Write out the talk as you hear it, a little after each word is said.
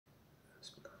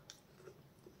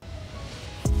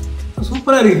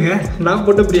சூப்பராக இருக்குங்க. நான்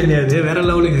போட்ட பிரியாணி அது வேறு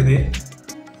லெவலுங்க அது.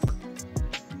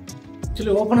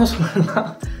 ஆக்சுவலி ஓப்பனாக சொல்லலாம்,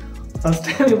 ஃபஸ்ட்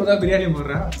டைம் இப்போ தான் பிரியாணி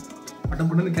போடுறேன். பட்டம்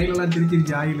போட்டு கையிலலாம்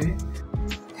திருச்சிருச்சு ஆயில்.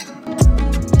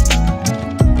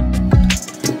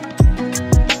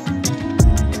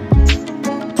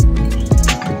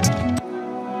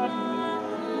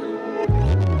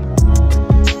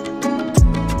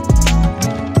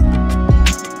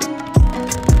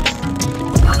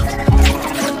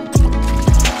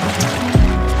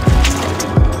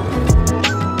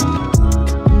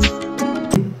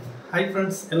 ஹாய்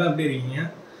ஃப்ரெண்ட்ஸ், எல்லாம் எப்படி இருக்கீங்க?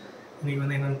 இன்றைக்கி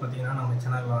வந்து என்னென்னு பார்த்தீங்கன்னா, நம்ம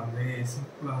சேனலில் வந்து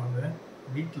சிம்பிளாக வந்து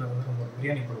வீட்டில் வந்து நம்ம ஒரு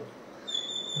பிரியாணி போடுவோம்.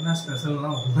 என்ன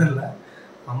ஸ்பெஷல்னால் ஒன்றும் இல்லை,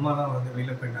 அம்மா தான் வந்து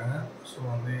வெளியில் போயிட்டாங்க. ஸோ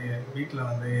வந்து வீட்டில்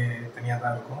வந்து தனியாக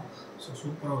தான் இருக்கும். ஸோ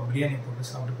சூப்பராக ஒரு பிரியாணி போட்டு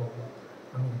சாப்பிட்டு போவோம்.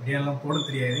 நமக்கு பிரியாணிலாம் போட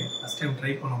தெரியாது, ஃபஸ்ட் டைம்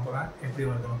ட்ரை பண்ண போகிறேன், எப்படி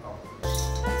வருதுன்னு பார்ப்போம்.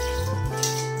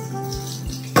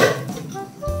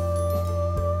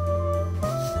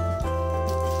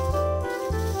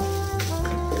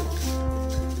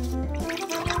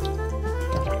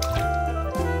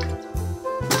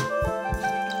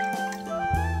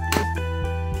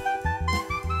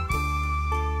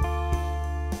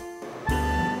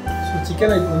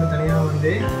 சிக்கனை இப்போ வந்து தனியாக வந்து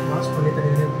வாஷ் பண்ணி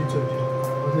தனியாக பிடிச்சி வச்சுருக்கோம்.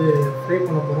 வந்து ஃப்ரை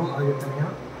பண்ண போகிறோம். அதுக்கு தனியாக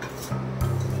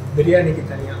பிரியாணிக்கு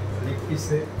தனியாக லெக்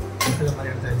பீஸு இந்த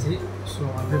மாதிரி எடுத்தாச்சு. ஸோ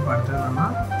வந்து இப்போ அடுத்தது நம்ம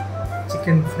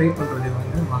சிக்கன் ஃப்ரை பண்ணுறது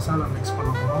வந்து மசாலா மிக்ஸ்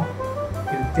பண்ண போகிறோம்.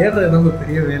 இது தேடுறது தான் ஒரு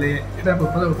பெரிய வேலையே. ஏன்னா இப்போ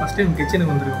தான் ஃபஸ்ட் டைம்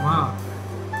கிச்சனுக்கு வந்துருக்கோமா,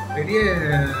 பெரிய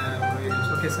ஒரு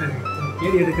ஷோகேஸாக இருக்குது.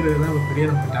 தேடி எடுக்கிறது தான் ஒரு பெரிய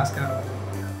நமக்கு டாஸ்க்காக இருக்கும்.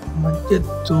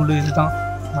 மஞ்சத்தூள் இதுதான்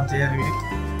மஞ்சள் இருக்குது.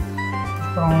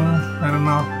 அப்புறம் வேறு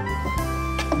என்ன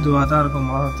இதுவாக தான் இருக்கும்,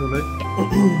 மிளகாத்தூள்.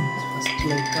 ஃபஸ்ட்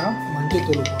லைட்டாக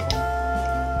மஞ்சத்தூள் போடுவோம்.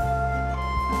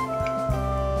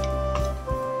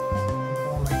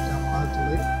 அப்புறம் லைட்டாக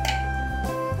மிளகாத்தூள்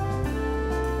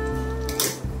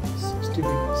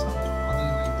 65% அதையும்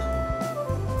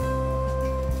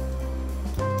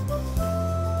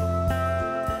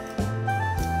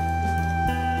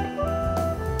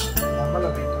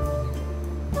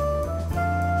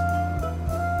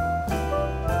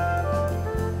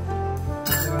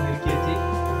லைட்டாக லெமனை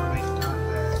லைட்டாக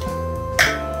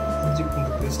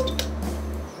பேஸ்ட்.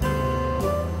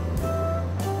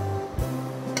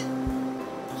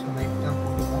 ஸோ லைட்டாக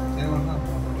போட்டுப்போம், தேவைன்னா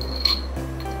அப்புறம் போட்டுக்கலாம்.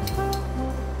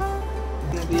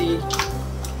 இது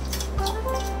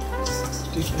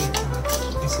 65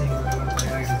 டிசைன்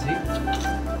தயாராகிடுச்சு.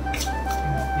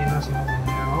 என்ன செய்யணும், கொஞ்சம்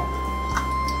நேரம்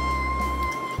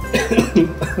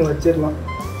வச்சிடலாம்.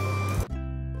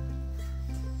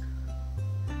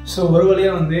 ஸோ ஒரு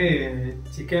வழியாக வந்து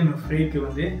சிக்கன் ஃப்ரைக்கு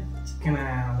வந்து சிக்கனை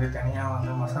வந்து தனியாக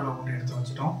வந்து மசாலா போட்டு எடுத்து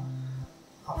வச்சிட்டோம்.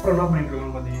 அப்புறம் என்ன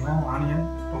பண்ணிட்டுருக்கோம்னு பார்த்தீங்கன்னா, ஆனியன்,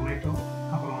 டொமேட்டோ,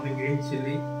 அப்புறம் வந்து கிரீன்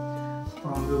சில்லி,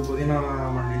 அப்புறம் வந்து புதினா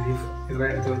மல்லி லீஃப்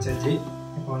இதெல்லாம் எடுத்து வச்சாச்சு.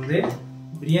 இப்போ வந்து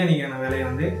பிரியாணிக்கான வேலையை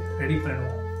வந்து ரெடி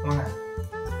பண்ணிடுவோம். வாங்க.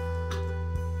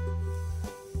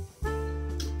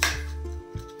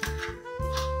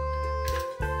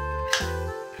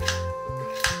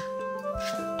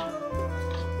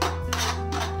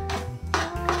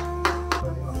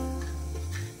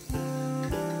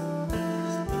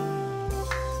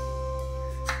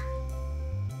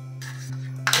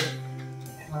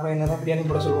 என்னதான் பிரியாணி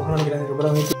போட சொல்லுவாங்கன்னு நினைக்கிறேன்.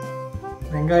 அதுக்கப்புறம்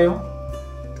வெங்காயம்,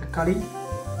 தக்காளி,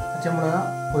 பச்சை மிளகா,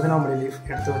 புதினா மல்லி லீஃப்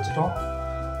எடுத்து வச்சுட்டோம்.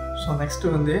 ஸோ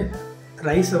நெக்ஸ்ட்டு வந்து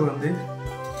ரைஸை வந்து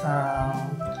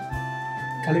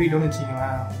கழுவிட்டோன்னு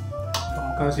வச்சுக்கோங்களேன்.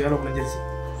 முக்கால்வாசி வேலை முடிஞ்சிருச்சு.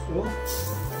 ஸோ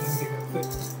 2 கப்பு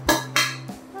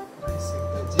ரைஸ்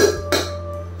எடுத்து வச்சு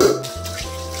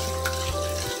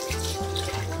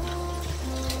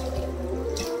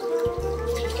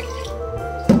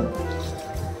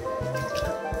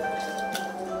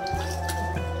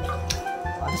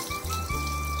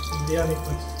biryani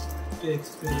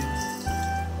experience.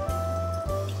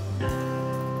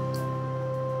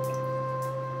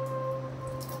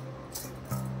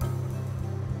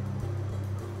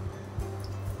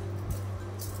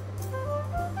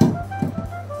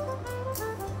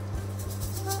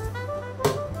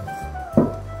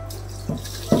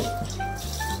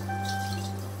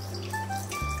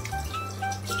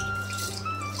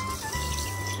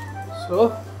 So,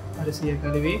 அரிசியை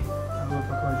கழுவி நம்ம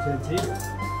பக்கம் வச்சு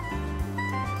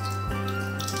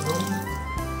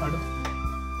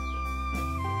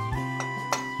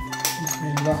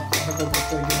அடுப்பு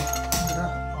பற்ற வைக்கணும்.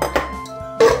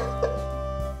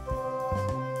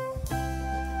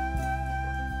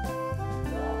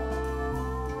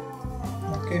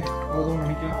 ஓகே, போதும்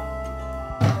நினைக்கலாம்.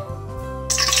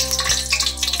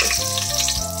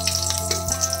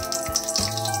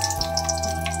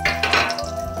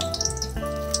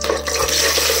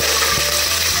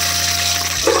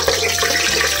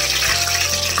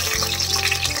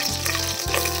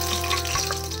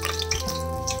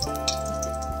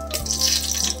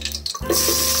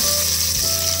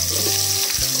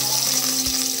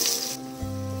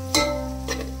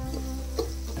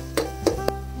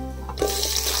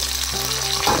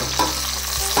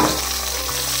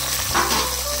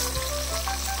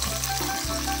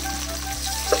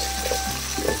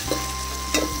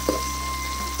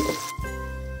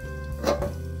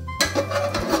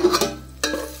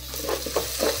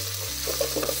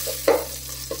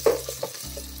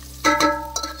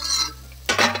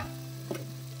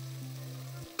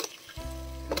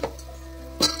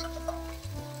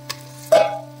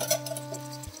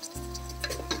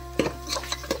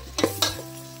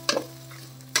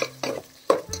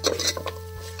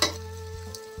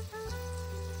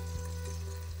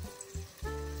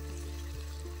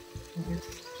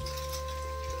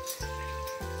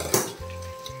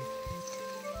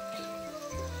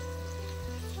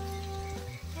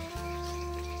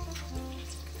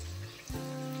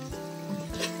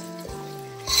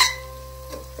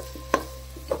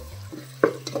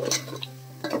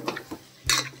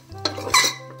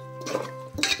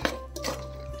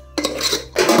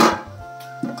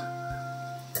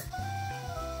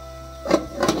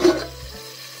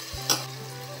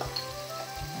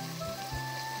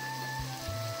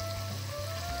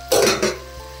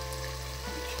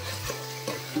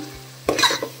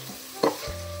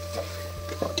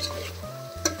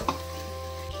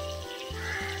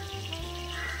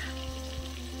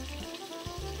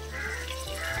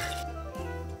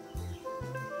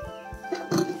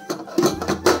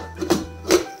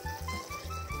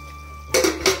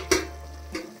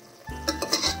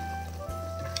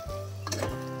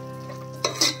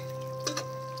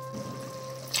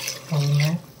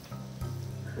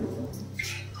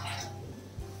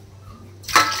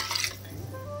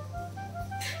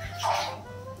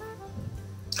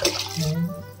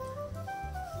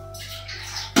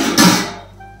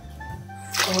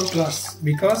 glass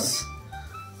because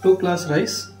 2 glass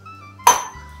rice.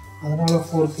 அதனால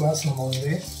 4 glass நம்ம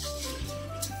வந்து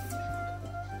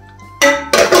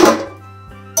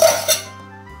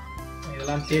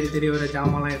இதெல்லாம் தேடி வர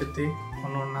ஜாமான்லாம் எடுத்து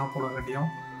ஒன்றா போட கட்டியும்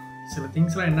சில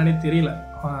திங்ஸ்லாம் என்னன்னே தெரியல,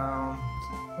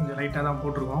 கொஞ்சம் லைட்டாக தான்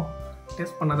போட்டிருக்கோம்.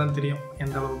 டேஸ்ட் பண்ணால் தான் தெரியும்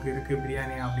எந்த அளவுக்கு இருக்குது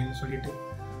பிரியாணி அப்படின்னு சொல்லிட்டு.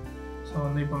 ஸோ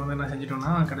வந்து இப்போ வந்து என்ன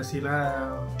செஞ்சிட்டோம்னா கடைசியில்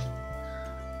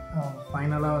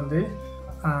ஃபைனலாக வந்து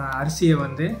அரிசியை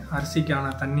வந்து அரிசிக்கான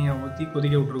தண்ணியை ஊற்றி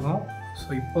கொதிக்க விட்ருக்கோம். ஸோ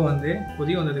இப்போ வந்து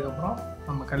கொதி வந்ததுக்கப்புறம்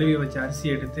நம்ம கழுவி வச்ச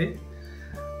அரிசியை எடுத்து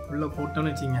உள்ளே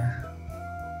போட்டோன்னு வச்சிங்க,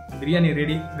 பிரியாணி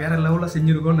ரெடி. வேறு லெவலில்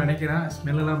செஞ்சுருக்கோன்னு நினைக்கிறேன்.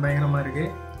 ஸ்மெல்லாம் பயங்கரமாக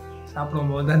இருக்குது,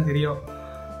 சாப்பிடும்போது தான் தெரியும்.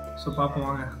 ஸோ பார்ப்போம்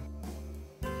வாங்க.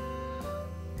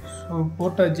 ஸோ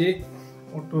போட்டாச்சு,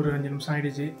 போட்டு ஒரு 5 நிமிஷம்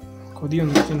ஆகிடுச்சு. கொதி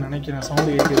வந்துருச்சுன்னு நினைக்கிறேன்,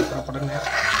 சவுண்டு கேட்குது படன்னு.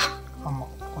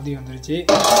 ஆமாம், கொதி வந்துருச்சு.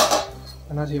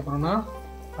 என்ன செய்ய போகிறோம்னா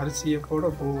அரிசியை போட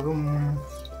போகிறோம்.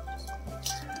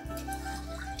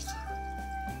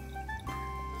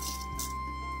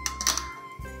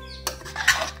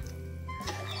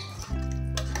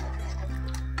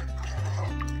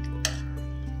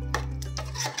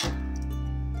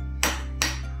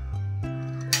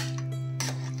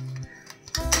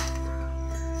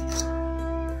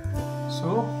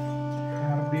 ஸோ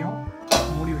மறுபடியும்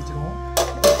மூடி வச்சிருவோம்.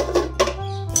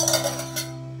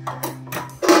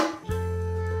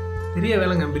 பெரிய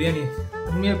வேலைங்க பிரியாணி,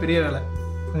 உண்மையாக பெரிய வேலை.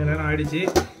 கொஞ்சம் நேரம் ஆயிடுச்சு,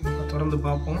 திறந்து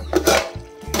பார்ப்போம்.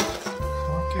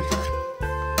 ஓகே,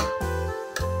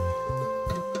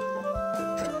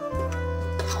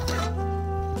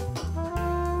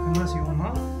 என்ன செய்வோம்னா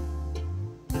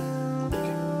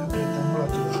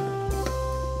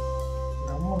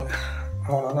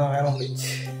அவ்வளோதான், வேலை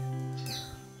முடிஞ்சு.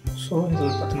 ஸோ இது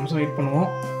ஒரு 10 நிமிஷம் வெயிட் பண்ணுவோம்.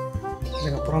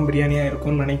 இதுக்கப்புறம் பிரியாணியாக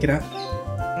இருக்கும்னு நினைக்கிறேன்.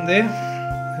 வந்து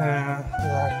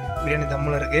பிரியாணி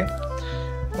தம்மில் இருக்குது.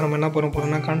 நம்ம என்ன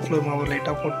போகிறோம்னா கார்ன்ஃப்ளவர் மாவு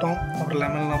லைட்டாக போட்டோம், அப்புறம்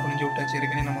லெமன்லாம் புரிஞ்சு விட்டாச்சு.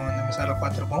 இருக்குன்னு நம்ம வந்து மசாலா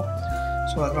பார்த்துருப்போம்.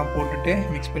 ஸோ அதெல்லாம் போட்டுட்டு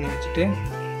மிக்ஸ் பண்ணி வச்சுட்டு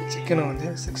சிக்கனை வந்து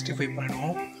 65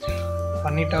 பண்ணிடுவோம்.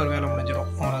 பண்ணிவிட்டு ஒரு வேலை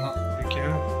முடிஞ்சிடும், அவ்வளோதான். ஓகே,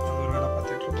 அது ஒரு வேலை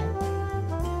பார்த்துட்ருக்கோம்.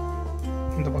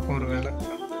 இந்த பக்கம் ஒரு வேலை.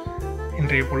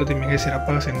 இன்றைய பொழுது மிக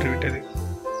சிறப்பாக சென்று விட்டது.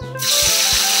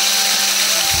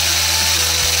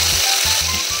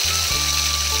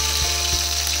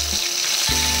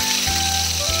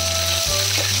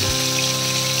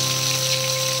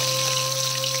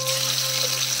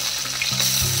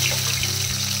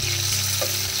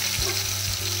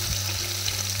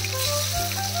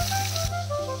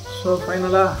 ஸோ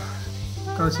ஃபைனலாக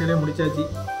கடைசியிலே முடிச்சாச்சு.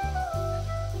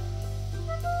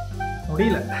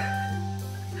 முடியல,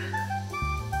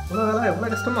 எவ்வளோ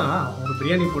கஷ்டமா ஒரு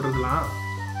பிரியாணி போடுறதுலாம்.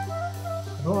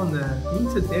 அதுவும் அந்த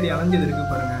திங்ஸை தேடி அலைஞ்சது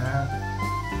இருக்குது பாருங்கள்,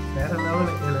 வேறு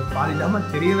லெவல். எனக்கு பாதி இல்லாமல்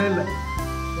தெரியவே இல்லை.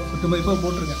 குத்து மதிப்பாக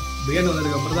போட்டிருக்கேன். பிரியாணி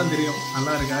வந்ததுக்கப்புறம் தான் தெரியும்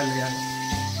நல்லா இருக்கா இல்லையா.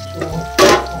 ஸோ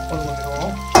ஓப்பன்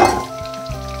பண்ணிடுவோம்.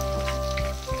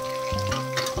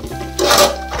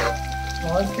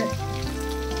 ஓகே,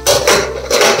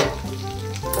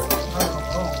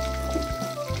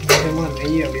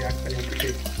 நெய் அப்படி ஆட் பண்ணி விட்டுட்டு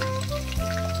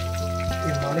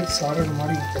இது மாதிரி சாரல்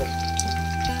மாதிரி ஊற்றுறோம்.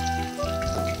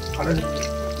 கடல்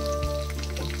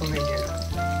சொன்னீங்க,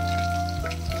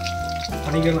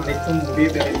 பணிகள் அனைத்தும்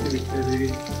முடிவு அடைந்து விட்டது.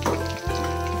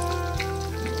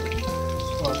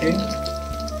 சிக்கன்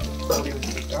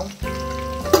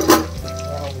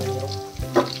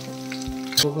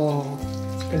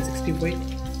 65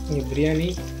 இங்கே பிரியாணி.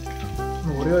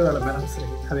 ஒரே ஒரு வேலை பேலன்ஸ்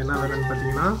இருக்குது. அது என்ன வேலைன்னு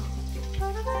பார்த்தீங்கன்னா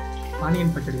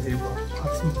ஆனியன் பச்சடி செய்ய போகிறோம்.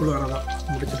 அது சிம்பிள் வேலை தான்,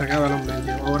 முடிச்சுட்டாக்கா வேலை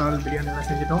முடிஞ்சு. ஓவரால் பிரியாணிலாம்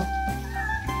செஞ்சிட்டோம்.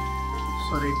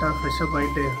 ஸோ ரைட்டாக ஃப்ரெஷ்ஷப்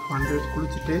ஆகிட்டு வந்து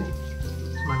குளிச்சுட்டு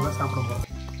நல்லா சாப்பிட போகிறோம்.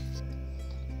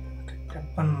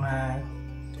 கட் பண்ண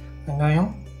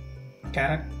வெங்காயம்,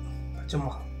 கேரட், பச்சை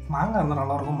மாங்காய் இருந்தால்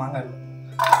நல்லாயிருக்கும், மாங்காய் இல்லை.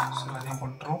 ஸோ அதையும்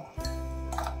போட்டுறோம்.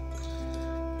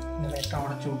 இந்த லைட்டாக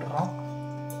உடச்சி விட்டுறோம்.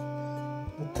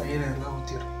 தயிர் எல்லாம்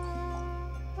ஊற்றிடுறோம்.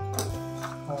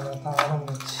 அவ்வளோதான்,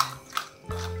 ஆரம்பிச்சு.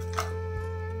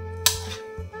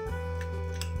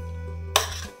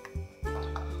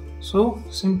 ஸோ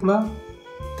சிம்பிளாக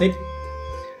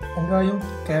வெங்காயம்,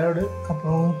 கேரட்டு,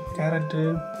 அப்புறம் கேரட்டு,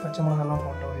 பச்சை மிளகாலாம்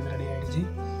போட்டோம். இது ரெடி ஆகிடுச்சு.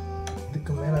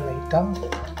 இதுக்கு மேலே லைட்டாக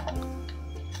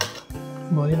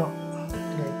புதினா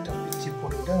லைட்டாக பிச்சு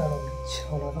போட்டுக்கிட்டு ஆரம்பிச்சு.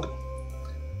 அவ்வளோதான்.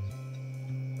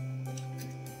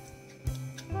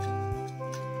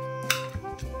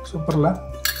 சூப்பரில்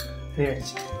ரெடி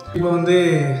ஆகிடுச்சு. இப்போ வந்து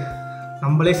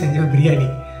நம்மளே செஞ்ச பிரியாணி.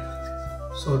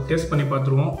 ஸோ டேஸ்ட் பண்ணி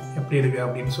பார்த்துருவோம் எப்படி இருக்குது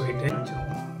அப்படின்னு சொல்லிட்டு வச்சுருவோம்.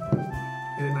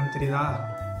 இது என்னன்னு தெரியுதா?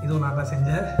 இதுவும் நான் தான்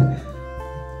செஞ்சேன்,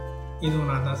 இதுவும்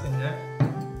நான் தான் செஞ்சேன்.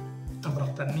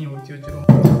 அப்புறம் தண்ணி ஊற்றி வச்சுருவோம்.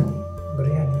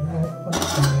 பிரியாணி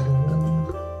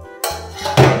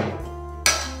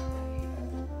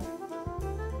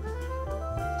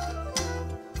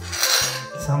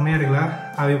செம்மையாக இருக்குல்ல,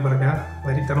 ஆவி பறக்கா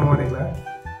வரித்தனமாக இருக்குல்ல.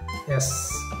 எஸ்,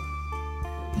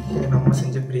 இது நம்ம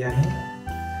செஞ்ச பிரியாணி.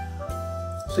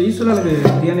 ஸோ யூஸ்வலாக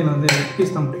எனக்கு பிரியாணியில் வந்து லெக்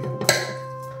பீஸ் தான் பிடிக்கும்.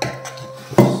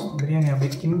 பிரியாணி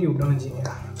அப்படியே கிண்டி விட்டோன்னு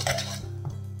வச்சுக்கோங்க,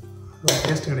 ஒரு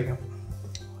டேஸ்ட் கிடைக்கும்.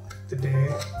 எடுத்துட்டு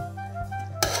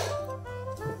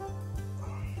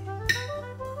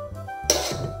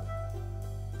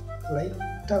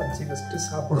லைட்டாக வச்சு ஃபஸ்ட்டு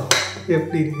சாப்பிடும்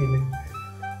எப்படி இருக்குன்னு.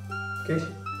 ஓகே,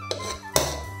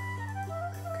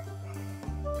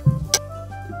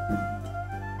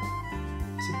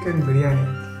 சிக்கன் பிரியாணி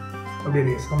அப்படி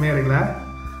இருக்கு, செம்மையாக இருக்குல்ல,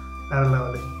 வேறு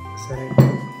லெவலு. சரி,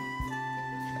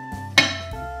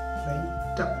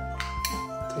 லைட்டாக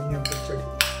தனியாக பச்சடி.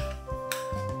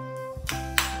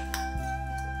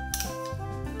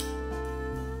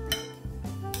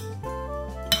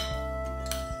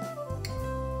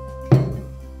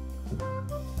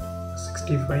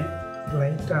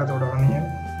 லைட்டாக அதோட ஆனியன்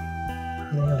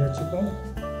நீங்கள் வச்சுப்போம்.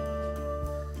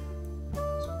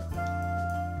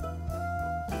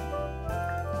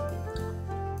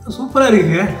 சூப்பராக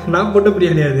இருக்குங்க, நான் போட்ட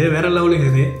பிரியாணி அது வேற லெவலுங்க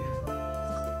இது.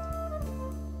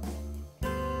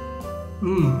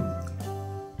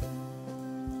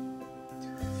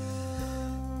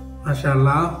 மாஷா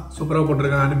அல்லாஹ், சூப்பராக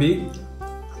போட்டிருக்கேன் அரபி.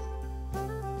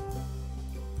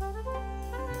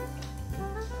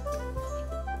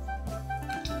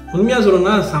 உண்மையாக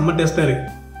சொல்லணும்னா செம்ம டேஸ்டாக இருக்கு.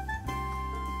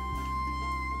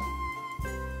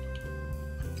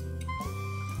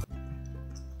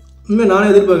 உண்மையாக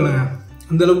நானே எதிர்பார்க்கலங்க,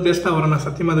 அந்தளவுக்கு டேஸ்ட்டாக வர நான்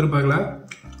சத்தியமாக எதிர்பார்க்கல.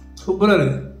 சூப்பராக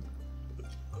இருக்கு.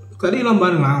 கறியெல்லாம்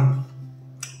பாருங்களா,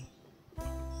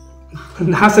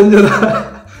 நான் செஞ்சதா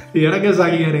எனக்கே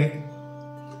சாகிக்காரு.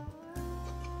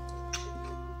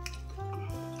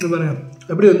 பாருங்க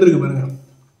எப்படி வந்திருக்கு பாருங்க.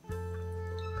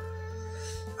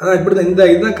 அதான் இப்படி தான்,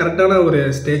 இதுதான் கரெக்டான ஒரு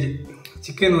ஸ்டேஜ்.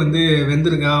 சிக்கன் வந்து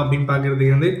வெந்திருக்கா அப்படின்னு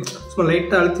பார்க்குறதுக்கு வந்து சும்மா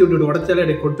லைட்டாக அழுத்தி விட்டு உடச்சாலே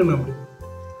அப்படியே கொட்டணும், அப்படி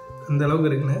அந்த அளவுக்கு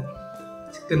இருக்குண்ணே.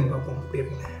 சிக்கன் பார்ப்போம் அப்படி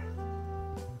இருக்குண்ணே.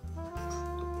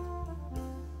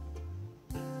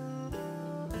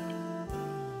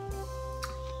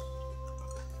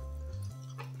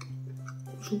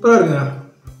 சூப்பராக இருக்குங்க.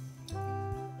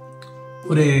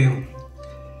 ஒரு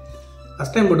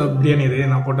ஃபஸ்ட் டைம் போட்ட பிரியாணி இது,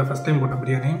 நான் போட்ட ஃபஸ்ட் டைம் போட்ட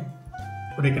பிரியாணி.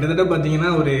 ஒரு கிட்டத்தட்ட பார்த்தீங்கன்னா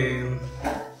ஒரு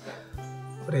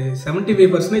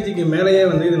 75% மேலேயே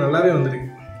வந்து இது நல்லாவே வந்திருக்கு.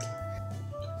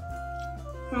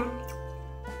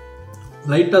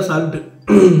 லைட்டாக சால்ட்டு,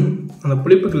 அந்த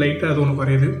புளிப்புக்கு லைட்டாக அது ஒன்று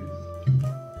குறையுது.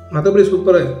 மற்றபடி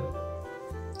சூப்பராக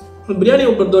இருக்குது.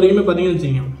 பிரியாணியை பொறுத்த வரைக்குமே பார்த்தீங்கன்னு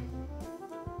வச்சுக்கோங்க,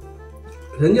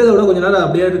 செஞ்சதை விட கொஞ்சம் நேரம்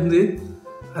அப்படியே இருந்து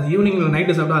அது ஈவினிங்கில்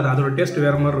நைட்டு சாப்பிட்டா அதோட டேஸ்ட்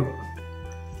வேறு மாதிரி இருக்கும்.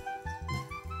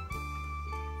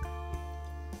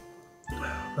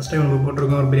 ஃபஸ்ட் டைம் நம்ம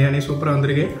போட்டிருக்கோம் ஒரு பிரியாணி, சூப்பராக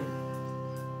வந்திருக்கு.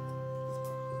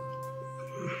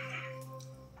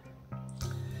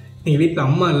 நீங்கள் வீட்டில்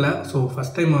அம்மா இல்லை, ஸோ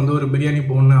ஃபஸ்ட் டைம் வந்து ஒரு பிரியாணி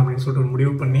போடணும் அப்படின்னு சொல்லிட்டு ஒரு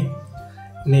முடிவு பண்ணி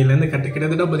இன்னையிலேருந்து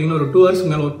கிட்டத்தட்ட பார்த்தீங்கன்னா ஒரு 2 hours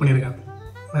மேலே ஒர்க் பண்ணியிருக்கேன்.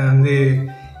 நான் வந்து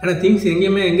ஏன்னா திங்ஸ்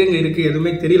எங்கேயுமே எங்கெங்கே இருக்குது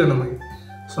எதுவுமே தெரியல நமக்கு.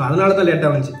 ஸோ அதனால தான்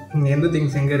லேட்டாக வந்துச்சு. எந்த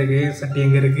திங்ஸ் எங்கே இருக்குது, சட்டி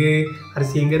எங்கே இருக்குது,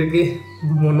 அரிசி எங்கே இருக்குது,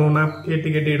 ஒன்று ஒன்றா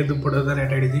கேட்டு எடுத்து போட்டது தான்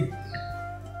லேட் ஆகிடுச்சு.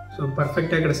 ஸோ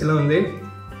பர்ஃபெக்டாக கடைசியில் வந்து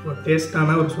ஒரு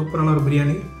டேஸ்டான ஒரு சூப்பரான ஒரு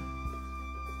பிரியாணி.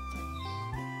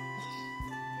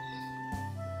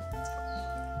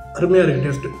 அருமையாக இருக்குது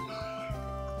டேஸ்ட்டு.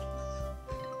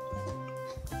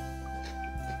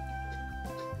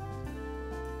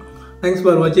 தேங்க்ஸ்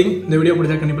ஃபார் வாட்சிங். இந்த வீடியோ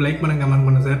பிடிச்சா கண்டிப்பாக லைக் பண்ணுங்கள், கமெண்ட்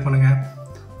பண்ணுங்கள், ஷேர் பண்ணுங்கள்.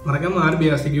 மறக்காமல் ஆர்பி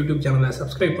ஆஸ்திக் யூடியூப் சேனலை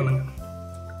சப்ஸ்கிரைப் பண்ணுங்கள்.